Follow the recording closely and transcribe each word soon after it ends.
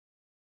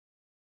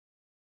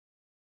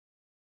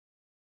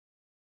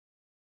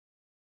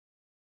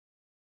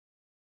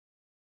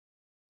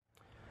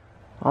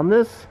On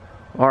this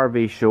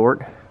RV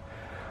short,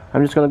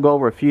 I'm just going to go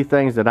over a few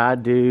things that I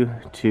do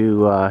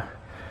to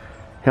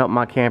help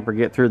my camper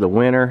get through the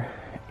winter,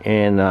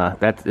 and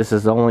this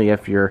is only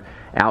if you're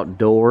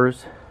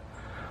outdoors.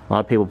 A lot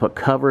of people put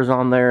covers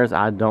on theirs.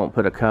 I don't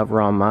put a cover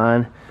on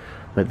mine,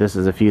 but this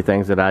is a few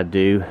things that I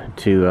do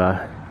to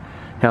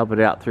help it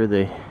out through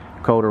the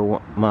colder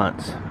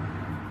months.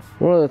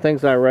 One of the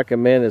things I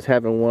recommend is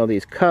having one of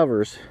these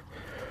covers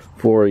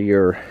for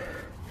your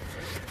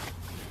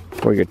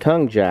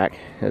tongue jack,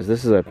 as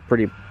this is a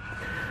pretty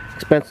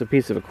expensive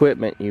piece of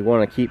equipment. You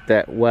want to keep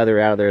that weather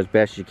out of there as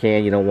best you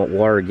can. You don't want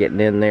water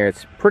getting in there.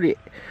 It's pretty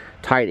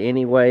tight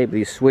anyway.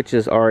 These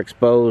switches are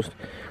exposed.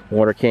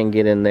 Water can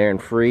get in there and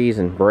freeze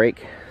and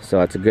break, so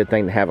it's a good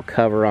thing to have a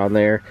cover on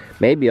there.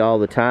 Maybe all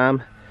the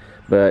time,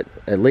 but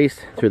at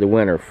least through the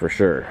winter for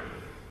sure.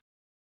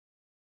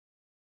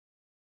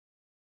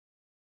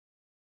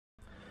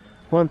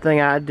 One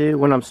thing I do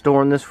when I'm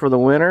storing this for the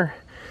winter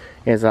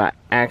is I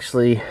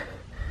actually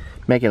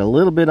make it a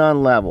little bit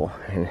unlevel,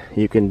 and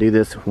you can do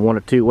this one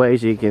of two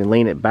ways. You can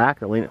lean it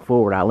back or lean it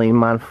forward. I lean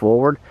mine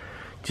forward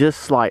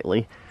just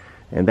slightly,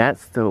 and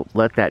that's to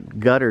let that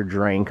gutter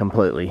drain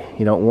completely.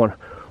 You don't want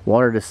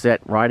water to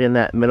set right in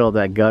that middle of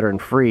that gutter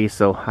and freeze,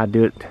 so I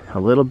do it a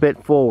little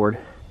bit forward,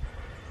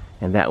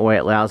 and that way it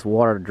allows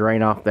water to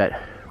drain off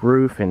that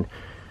roof and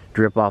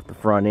drip off the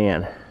front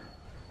end.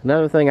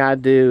 Another thing I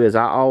do is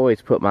I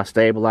always put my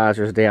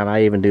stabilizers down.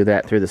 I even do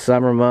that through the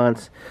summer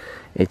months.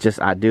 It's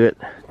just I do it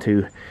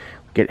to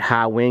get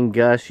high wind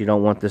gusts. You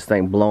don't want this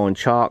thing blowing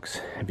chocks.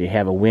 If you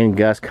have a wind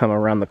gust come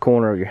around the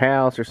corner of your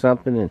house or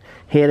something and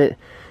hit it,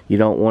 you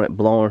don't want it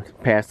blowing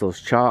past those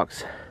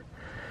chocks.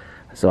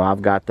 So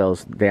I've got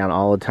those down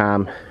all the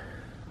time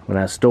when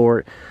I store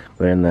it,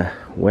 but in the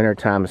winter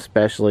time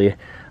especially,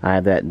 I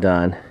have that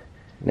done.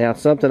 Now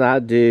something I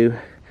do,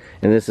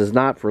 and this is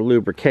not for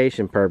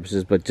lubrication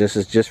purposes, but this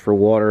is just for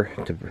water,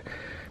 to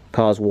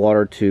cause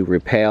water to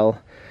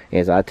repel,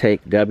 is I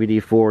take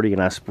WD-40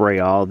 and I spray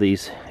all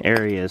these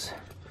areas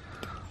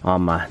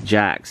on my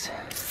jacks.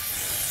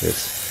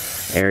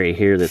 This area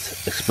here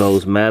that's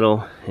exposed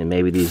metal, and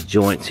maybe these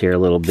joints here a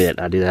little bit.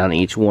 I do that on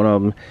each one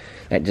of them.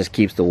 That just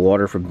keeps the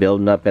water from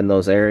building up in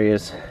those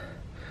areas.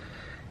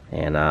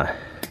 And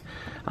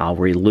I'll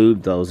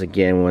re-lube those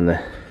again when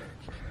the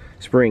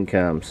spring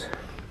comes.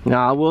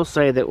 Now I will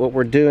say that what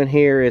we're doing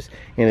here is,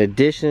 in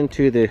addition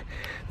to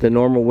the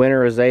normal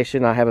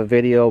winterization, I have a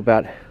video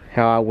about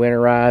how I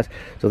winterize.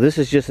 So this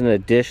is just an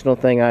additional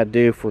thing I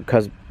do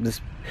because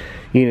this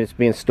unit's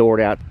being stored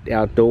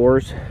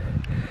outdoors.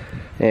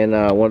 And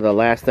one of the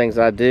last things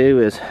I do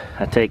is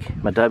I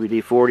take my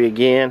WD-40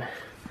 again.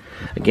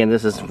 Again,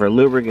 this is for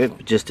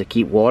lubricant, just to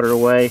keep water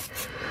away.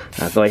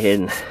 I go ahead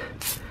and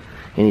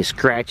any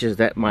scratches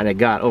that might have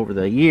got over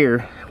the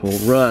year will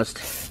rust.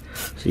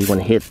 So you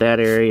want to hit that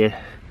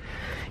area,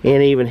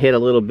 and even hit a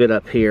little bit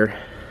up here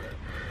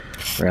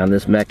around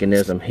this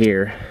mechanism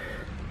here.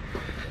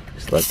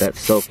 Just let that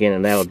soak in,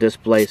 and that'll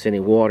displace any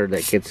water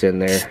that gets in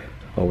there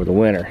over the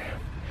winter.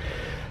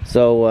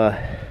 So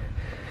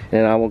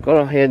and I will go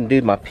ahead and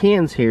do my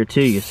pins here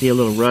too. You see a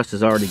little rust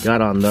has already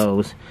got on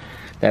those.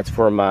 That's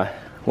for my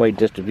weight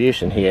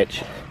distribution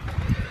hitch.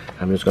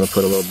 I'm just going to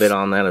put a little bit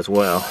on that as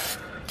well.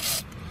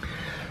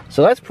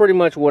 So that's pretty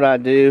much what I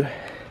do.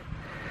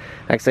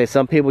 Like I say,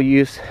 some people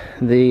use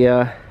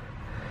the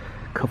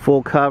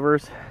full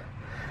covers.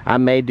 I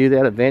may do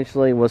that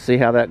eventually. We'll see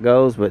how that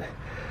goes, but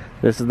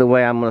this is the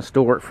way I'm going to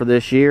store it for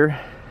this year.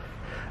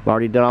 I've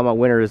already done all my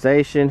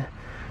winterization,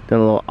 done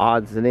a little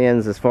odds and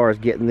ends as far as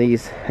getting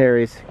these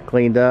areas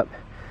cleaned up.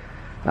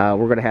 We're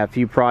going to have a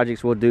few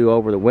projects we'll do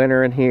over the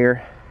winter in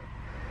here.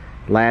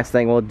 Last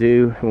thing we'll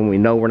do when we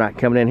know we're not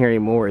coming in here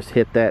anymore is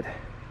hit that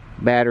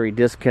battery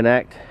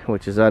disconnect,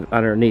 which is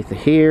underneath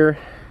here,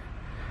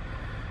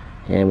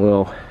 and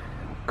we'll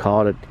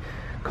call it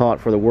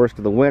for the worst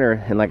of the winter.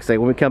 And like I say,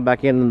 when we come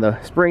back in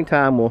the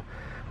springtime,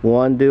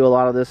 we'll undo a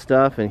lot of this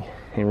stuff and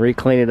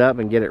re-clean it up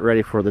and get it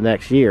ready for the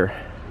next year.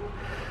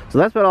 So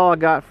that's about all I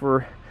got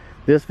for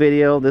this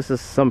video. This is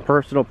some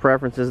personal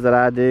preferences that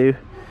I do.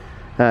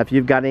 If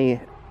you've got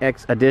any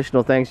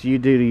additional things you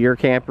do to your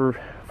camper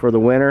for the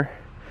winter,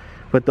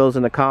 put those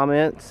in the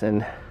comments,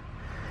 and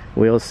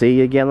we'll see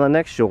you again on the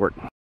next short.